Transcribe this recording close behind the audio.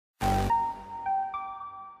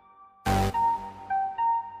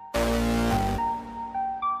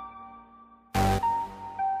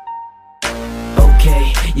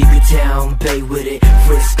Town, Bay with it.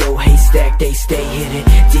 Frisco, Haystack, they stay hit it.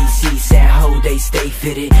 DC, San Ho, they stay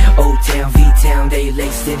fitted. Old Town, V-Town, they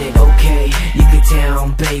laced in it. Okay, you could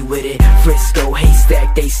Town, Bay with it. Frisco,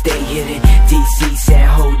 Haystack, they stay hit it. DC, San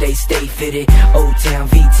Ho, they stay fitted. Old Town,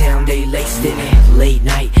 V-Town, they laced in it. Late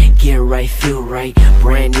night, get right, feel right.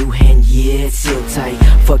 Brand new hand, yeah, it's seal tight.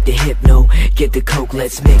 Fuck the hypno, get the coke,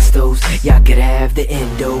 let's mix those. Y'all could have the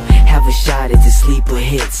endo, have a shot at the sleeper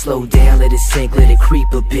hit. Slow down, let it sink, let it creep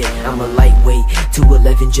a bit. I'm a lightweight,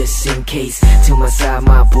 211 just in case. To my side,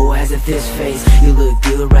 my boy has a fish face. You look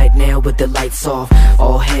good right now with the lights off.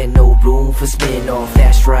 All head, no room for spin off.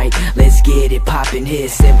 That's right, let's get it poppin' here.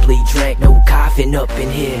 Simply drank, no coughing up in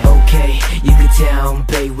here. Okay, you could Town,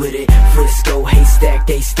 Bay with it. Frisco, Haystack,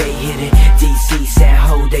 they stay hit it. DC, San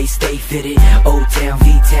Ho, they stay fitted. Old Town,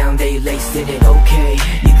 V-Town, they laced in it. Okay,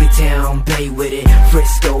 you could Town, Bay with it.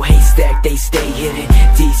 Frisco, Haystack, they stay hit it.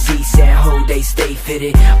 DC, San Ho, they stay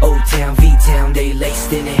fitted. Old Town, V-Town, they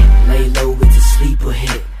laced in it. Lay low, it's a sleeper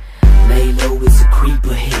hit. Lay low, it's a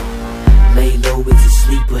creeper hit. Lay low, it's a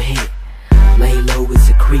sleeper hit. Lay low, it's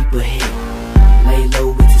a creeper hit. Lay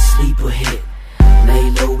low, it's a sleeper hit. Lay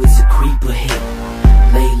low, it's a creeper hit.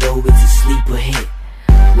 Lay low, it's a sleeper hit.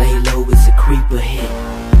 Lay low, it's a creeper hit.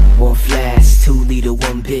 1 flask, 2 liter,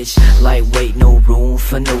 1 bitch. Lightweight, no room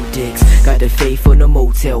for no dicks. Got the faith for the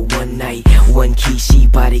motel 1 night. 1 key, she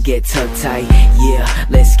body get tucked tight. Yeah,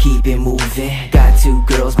 let's keep it moving. Got 2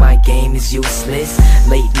 girls, my game is useless.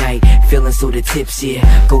 Late night, feeling sorta tipsy.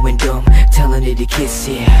 Going dumb, telling her to kiss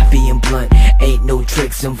here. Being blunt, ain't no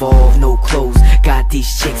tricks involved, no clothes. Got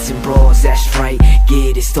these chicks and bras, that's right.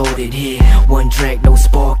 Get it started here. 1 drink, no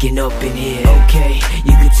sparking up in here. Okay,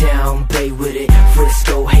 you could Town, Bay with it.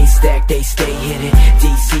 Frisco, Haystack, they stay hit it.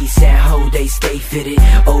 DC, San Ho, they stay fitted.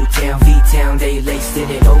 Old Town, V-Town, they laced in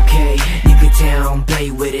it. Okay, you could Town, Bay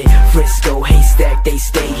with it. Frisco, Haystack, they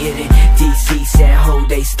stay hit it. DC, San Ho,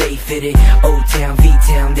 they stay fitted. Old Town,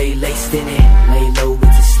 V-Town, they laced in it.